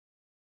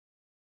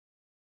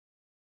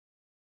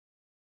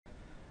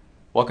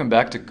Welcome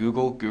back to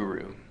Google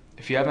Guru.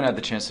 If you haven't had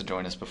the chance to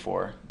join us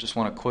before, just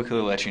want to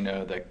quickly let you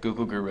know that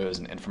Google Guru is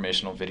an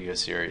informational video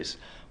series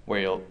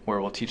where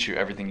we'll teach you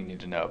everything you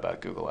need to know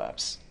about Google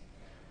Apps.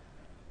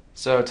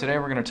 So today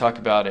we're going to talk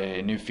about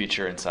a new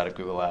feature inside of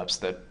Google Apps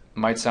that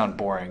might sound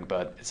boring,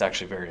 but it's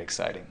actually very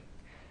exciting.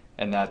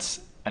 And that's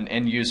an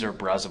end-user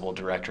browsable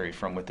directory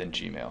from within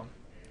Gmail.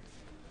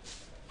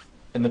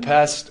 In the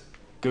past,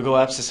 Google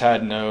Apps has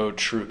had no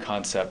true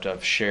concept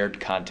of shared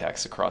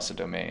contacts across a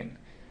domain.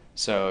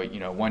 So,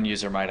 one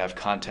user might have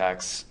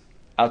contacts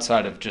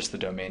outside of just the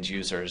domain's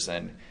users,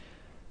 and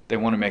they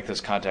want to make those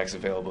contacts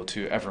available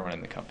to everyone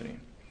in the company.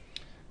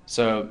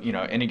 So,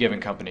 any given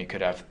company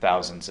could have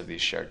thousands of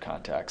these shared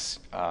contacts,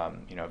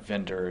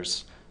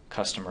 vendors,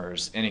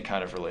 customers, any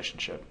kind of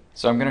relationship.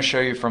 So I'm going to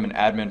show you from an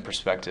admin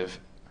perspective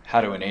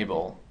how to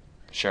enable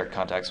shared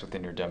contacts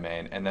within your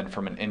domain, and then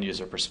from an end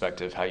user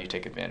perspective, how you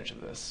take advantage of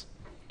this.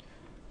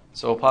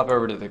 So we'll pop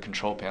over to the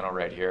control panel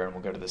right here, and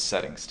we'll go to the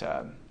Settings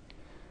tab.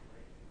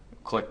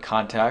 Click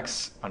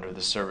Contacts under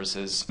the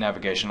Services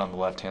navigation on the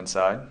left-hand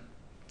side,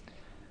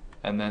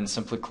 and then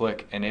simply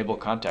click Enable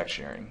Contact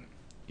Sharing.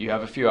 You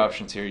have a few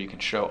options here. You can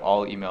show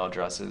all email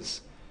addresses,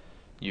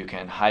 you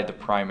can hide the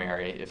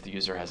primary if the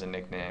user has a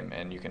nickname,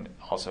 and you can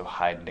also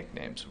hide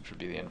nicknames, which would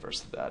be the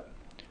inverse of that.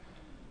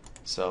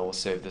 So we'll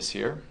save this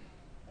here.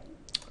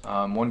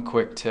 One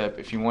quick tip: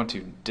 if you want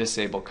to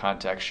disable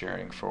contact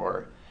sharing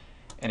for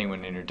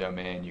anyone in your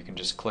domain, you can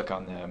just click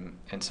on them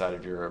inside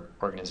of your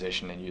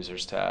Organization and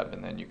Users tab,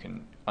 and then you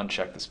can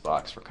uncheck this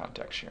box for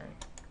contact sharing.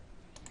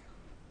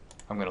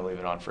 I'm going to leave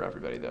it on for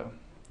everybody though.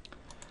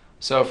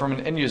 So from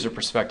an end user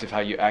perspective, how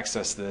you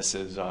access this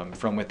is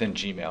from within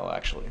Gmail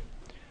actually.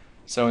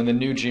 So in the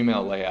new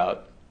Gmail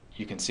layout,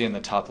 you can see in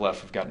the top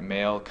left we've got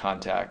Mail,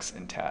 Contacts,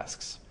 and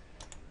Tasks.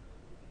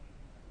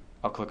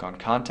 I'll click on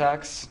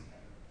Contacts,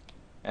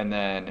 and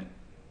then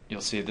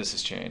you'll see this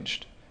has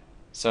changed.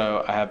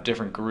 So I have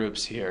different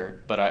groups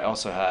here, but I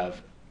also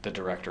have the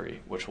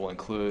directory, which will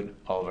include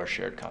all of our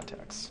shared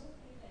contacts.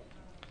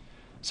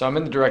 So I'm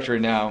in the directory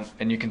now,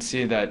 and you can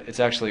see that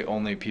it's actually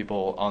only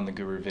people on the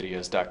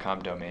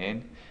guruvideos.com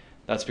domain.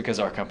 That's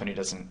because our company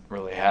doesn't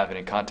really have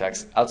any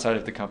contacts outside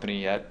of the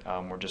company yet.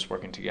 We're just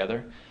working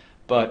together.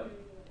 But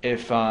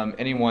if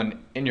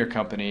anyone in your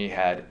company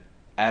had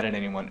added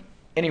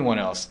anyone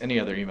else, any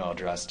other email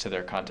address to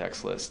their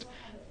contacts list,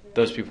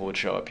 those people would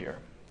show up here.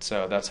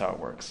 So that's how it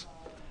works.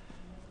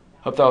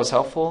 Hope that was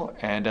helpful,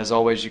 and as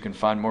always, you can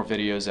find more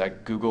videos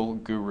at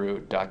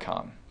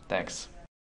googleguru.com. Thanks.